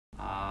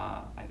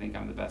think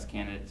I'm the best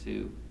candidate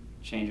to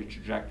change the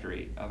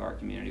trajectory of our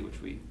community,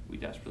 which we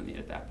desperately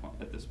need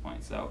at this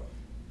point. So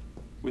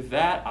with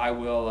that, I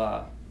will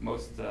I'm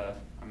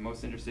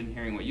most interested in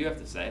hearing what you have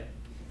to say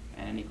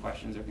and any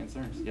questions or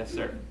concerns. Yes,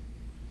 sir.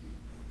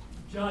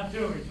 John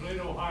Toomey,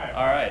 Toledo, Ohio.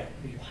 All right.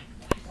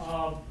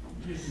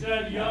 You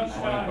said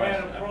Youngstown had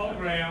a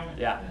program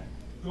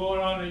going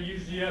on to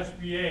use the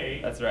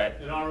SBA. That's right.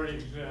 That already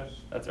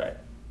exists. That's right.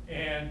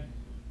 And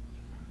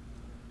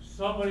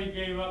somebody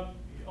gave up,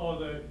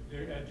 the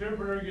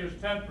entrepreneur gives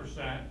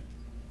 10%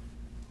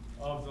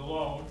 of the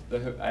loan.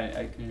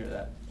 I can hear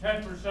that.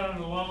 10% of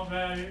the loan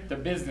value? The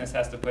business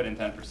has to put in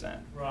 10%.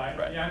 Right,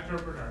 the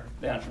entrepreneur.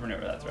 The entrepreneur,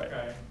 that's right.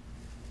 Okay.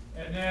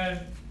 And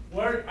then,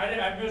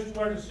 I missed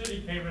where the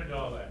city came into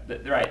all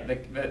that. Right,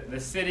 the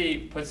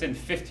city puts in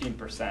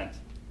 15%,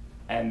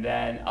 and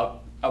then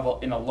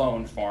in a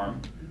loan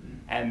form,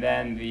 and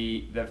then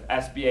the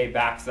SBA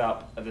backs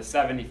up the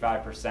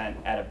 75%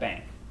 at a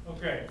bank.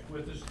 Okay,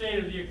 with the state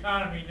of the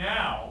economy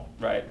now,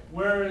 right,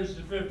 where is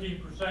the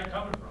 15%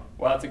 coming from?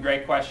 Well, that's a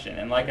great question,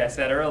 and like I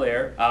said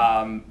earlier,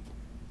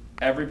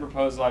 every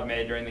proposal I've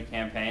made during the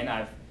campaign,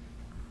 and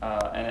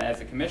as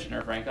a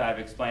commissioner, frankly, I've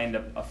explained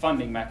a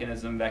funding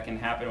mechanism that can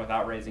happen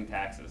without raising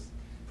taxes.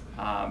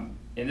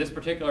 In this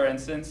particular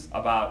instance,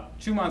 about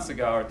 2 months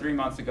ago or 3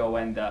 months ago,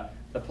 when the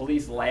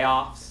police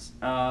layoffs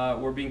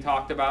were being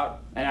talked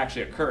about, and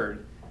actually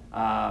occurred,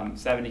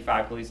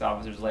 75 police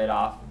officers laid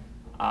off,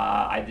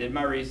 I did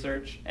my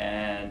research,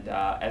 and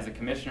as a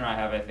commissioner, I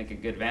have, I think, a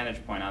good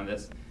vantage point on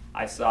this.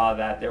 I saw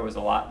that there's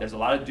a lot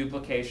of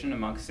duplication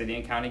amongst city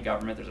and county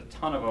government. There's a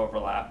ton of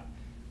overlap.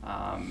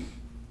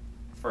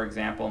 For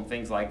example, in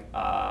things like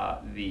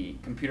the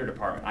computer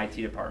department,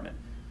 IT department.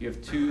 You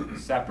have two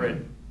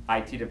separate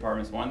IT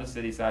departments, one on the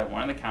city side,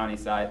 one on the county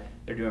side.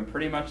 They're doing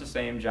pretty much the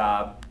same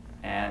job,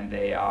 and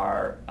they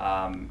are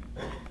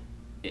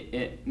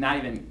not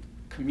even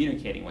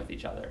communicating with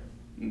each other.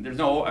 There's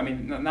no, not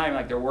even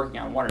like they're working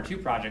on one or two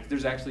projects.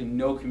 There's actually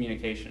no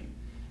communication.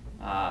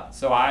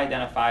 So I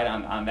identified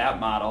on that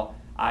model,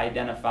 I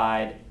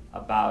identified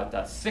about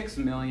 $6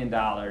 million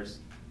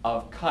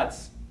of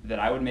cuts that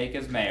I would make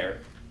as mayor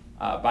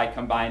by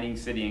combining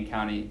city and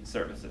county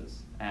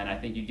services. And I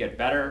think you'd get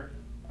better,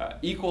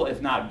 equal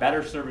if not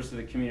better service to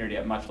the community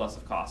at much less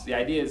of cost. The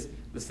idea is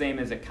the same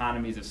as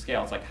economies of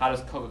scale. It's like, how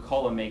does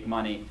Coca-Cola make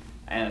money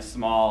and a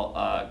small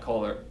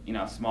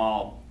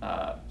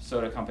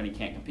soda company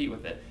can't compete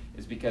with it?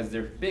 It's because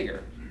they're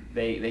bigger.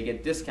 They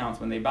get discounts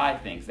when they buy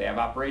things. They have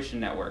operation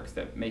networks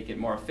that make it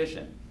more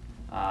efficient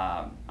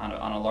on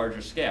a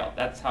larger scale.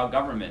 That's how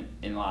government,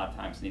 in a lot of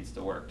times, needs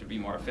to work to be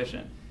more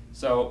efficient.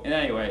 So, in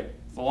any way,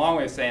 it's a long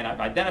way of saying I've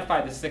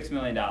identified the $6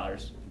 million, $5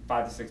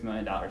 to $6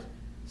 million.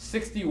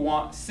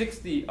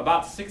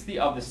 About 60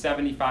 of the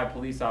 75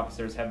 police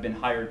officers have been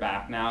hired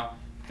back now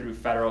through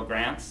federal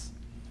grants.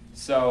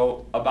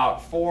 So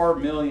about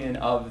 $4 million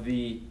of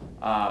the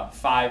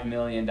 $5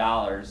 million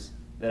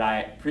that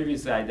I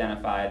previously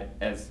identified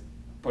as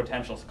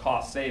potential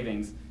cost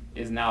savings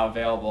is now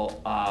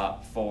available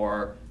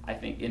for, I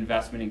think,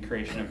 investment and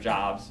creation of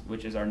jobs,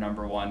 which is our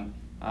 #1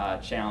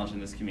 challenge in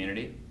this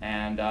community.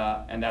 And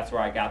that's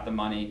where I got the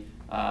money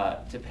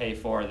to pay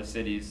for the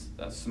city's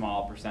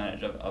small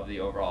percentage of the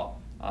overall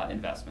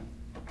investment.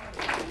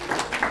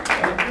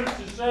 Reduce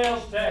the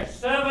sales tax,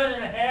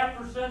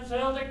 7.5%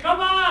 sales tax.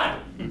 Come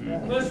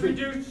on! Let's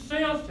reduce the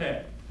sales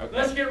tax. Okay.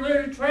 Let's get rid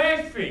of the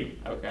trash fee.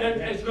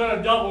 Okay. It's going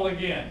to double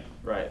again.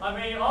 Right.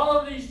 All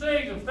of these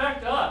things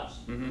affect us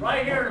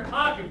right here in the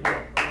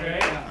pocketbook. Okay.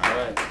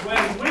 Right.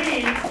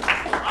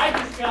 I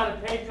just got a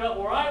pay cut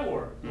where I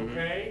work.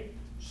 Okay.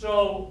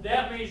 So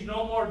that means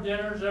no more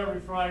dinners every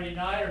Friday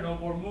night, or no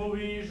more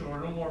movies, or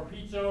no more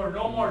pizza, or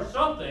no more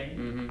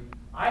something.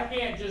 I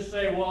can't just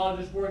say, well, I'll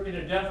just work in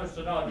a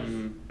deficit. I'll just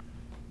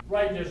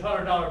write this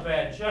 $100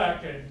 bad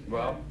check, and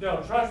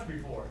they'll trust me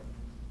for it.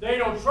 They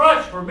don't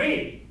trust for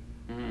me.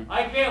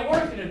 I can't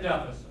work in a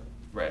deficit.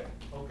 Right.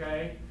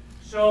 Okay?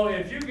 So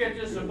if you get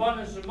this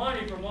abundance of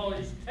money from all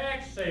these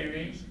tax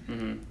savings,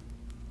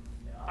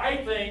 I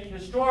think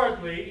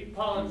historically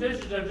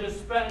politicians have just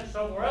spent it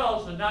somewhere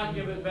else and not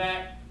give it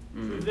back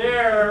to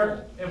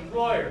their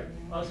employer,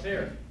 us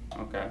here.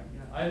 Okay.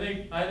 I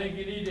think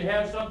you need to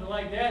have something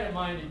like that in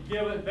mind and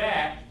give it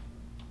back,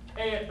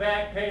 pay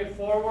it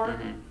forward,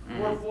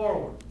 work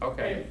forward.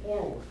 Okay. Pay it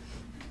forward.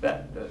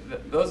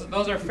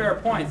 Those are fair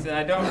points, and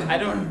I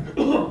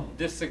don't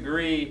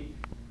disagree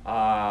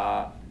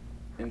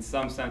in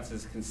some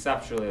senses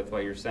conceptually with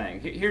what you're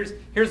saying.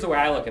 Here's the way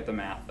I look at the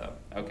math, though.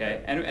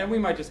 Okay, and we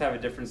might just have a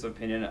difference of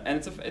opinion,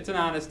 and it's an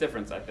honest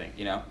difference, I think.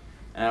 And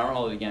I don't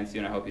hold it against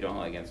you, and I hope you don't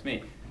hold it against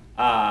me.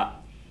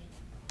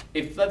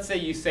 If let's say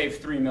you save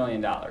 $3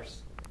 million,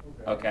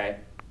 okay,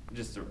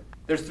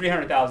 there's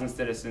 300,000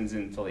 citizens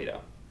in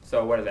Toledo.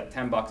 So what is that?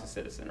 $10 a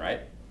citizen, right?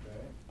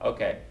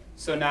 Okay.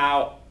 So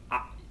now,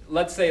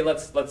 let's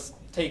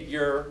take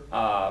your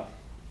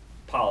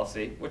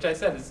policy, which I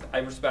said I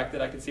respect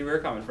it. I can see where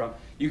you're coming from.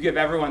 You give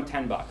everyone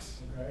 $10.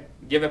 Okay.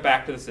 Give it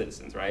back to the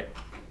citizens, right?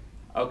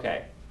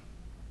 Okay.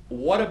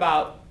 What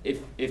about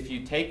if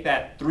you take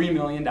that $3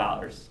 million,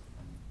 all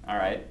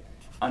right,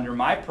 under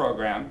my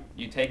program,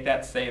 you take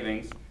that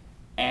savings,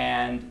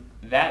 and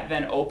that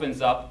then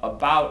opens up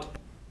about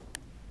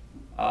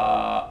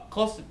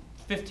close to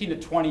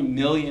 $15 to $20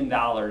 million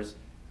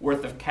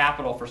worth of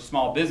capital for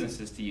small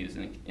businesses to use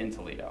in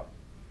Toledo.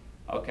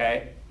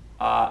 Okay,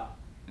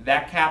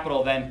 that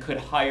capital then could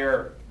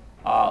hire,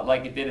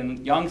 like it did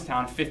in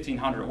Youngstown,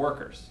 1,500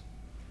 workers.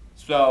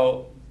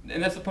 So,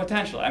 and that's the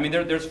potential. I mean,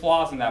 there's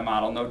flaws in that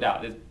model, no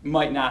doubt. It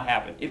might not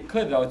happen. It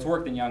could, though. It's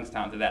worked in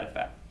Youngstown to that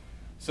effect.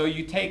 So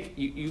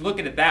you look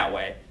at it that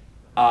way.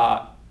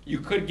 You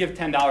could give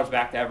 $10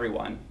 back to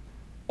everyone,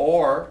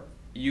 or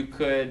you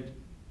could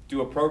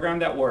do a program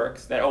that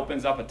works, that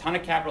opens up a ton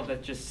of capital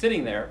that's just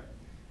sitting there,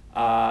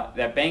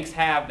 that banks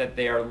have, that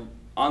they are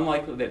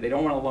unlikely, that they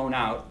don't want to loan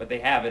out, but they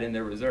have it in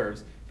their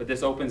reserves. But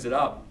this opens it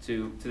up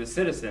to the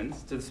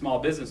citizens, to the small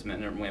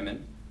businessmen and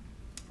women,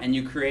 and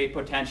you create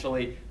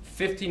potentially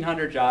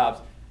 1,500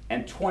 jobs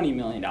and $20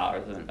 million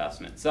of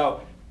investment.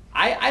 So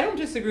I don't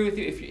disagree with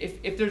you.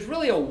 If there's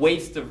really a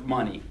waste of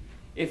money,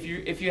 if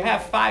you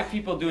have 5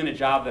 people doing a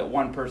job that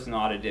one person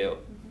ought to do,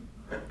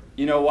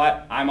 you know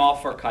what? I'm all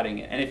for cutting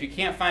it. And if you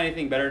can't find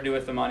anything better to do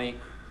with the money,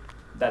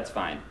 that's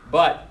fine.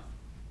 But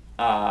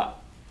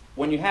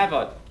when you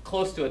have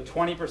close to a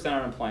 20%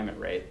 unemployment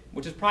rate,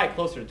 which is probably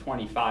closer to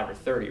 25 or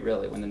 30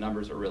 really, when the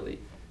numbers are really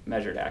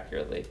measured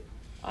accurately,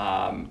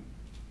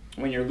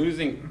 when you're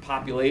losing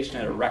population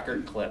at a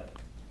record clip,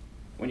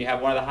 when you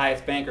have one of the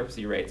highest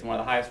bankruptcy rates and one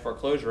of the highest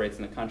foreclosure rates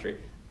in the country,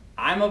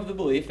 I'm of the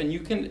belief, and you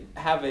can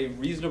have a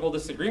reasonable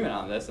disagreement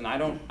on this, and I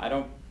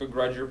don't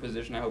begrudge your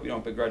position, I hope you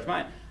don't begrudge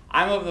mine.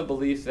 I'm of the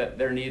belief that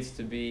there needs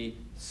to be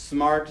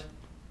smart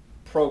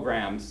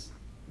programs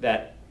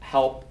that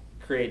help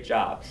create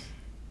jobs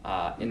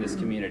in this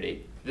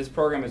community. This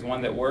program is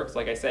one that works.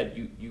 Like I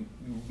said, you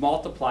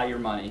multiply your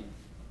money,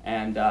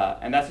 and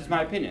that's just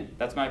my opinion.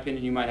 That's my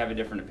opinion. You might have a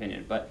different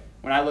opinion. But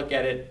when I look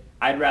at it,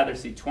 I'd rather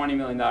see $20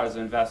 million of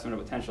investment,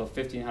 a potential of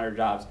 1,500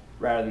 jobs,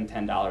 rather than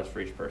 $10 for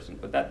each person.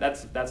 But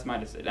that's my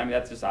decision. I mean,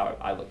 that's just how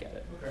I look at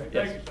it. Okay,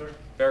 yes. Thank you, sir.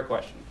 Fair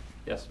question.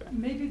 Yes, ma'am.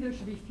 Maybe there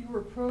should be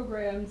fewer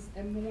programs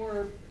and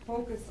more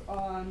focus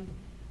on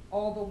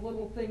all the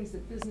little things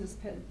that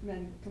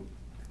businessmen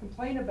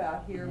complain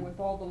about here, with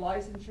all the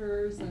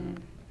licensures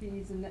and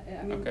fees, and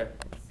I mean, Okay.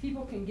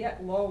 people can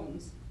get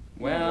loans.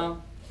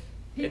 Well,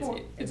 People,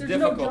 it's there's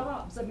difficult. no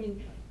jobs. I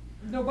mean,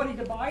 nobody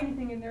to buy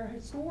anything in their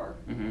store.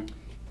 Mm-hmm.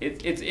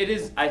 It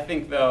is, I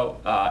think, though,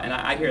 and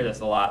I hear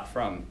this a lot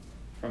from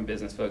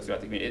business folks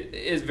throughout the community, it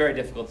is very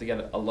difficult to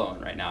get a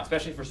loan right now,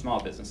 especially for small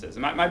businesses.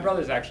 And my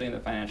brother's actually in the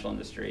financial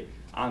industry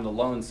on the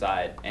loan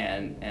side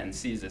and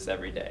sees this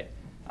every day.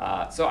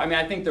 So, I mean,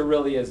 I think there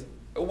really is,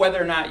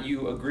 whether or not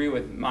you agree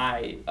with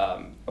my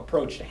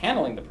approach to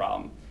handling the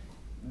problem,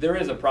 there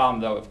is a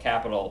problem, though, of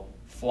capital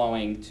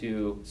flowing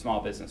to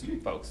small business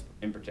folks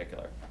in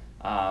particular.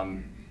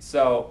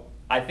 So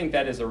I think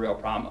that is a real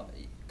problem.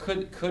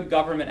 Could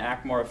government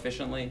act more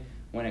efficiently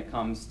when it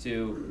comes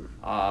to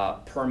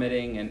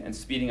permitting and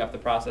speeding up the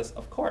process?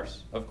 Of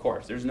course.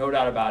 There's no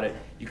doubt about it.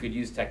 You could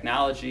use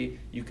technology.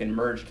 You can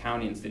merge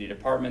county and city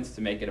departments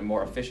to make it a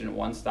more efficient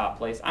one-stop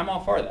place. I'm all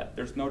for that.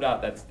 There's no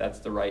doubt that's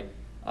the right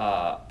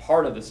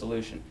part of the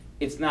solution.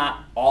 It's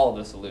not all of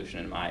the solution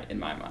in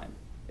my mind.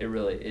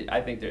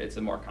 I think it's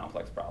a more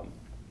complex problem.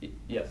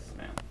 Yes,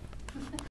 ma'am.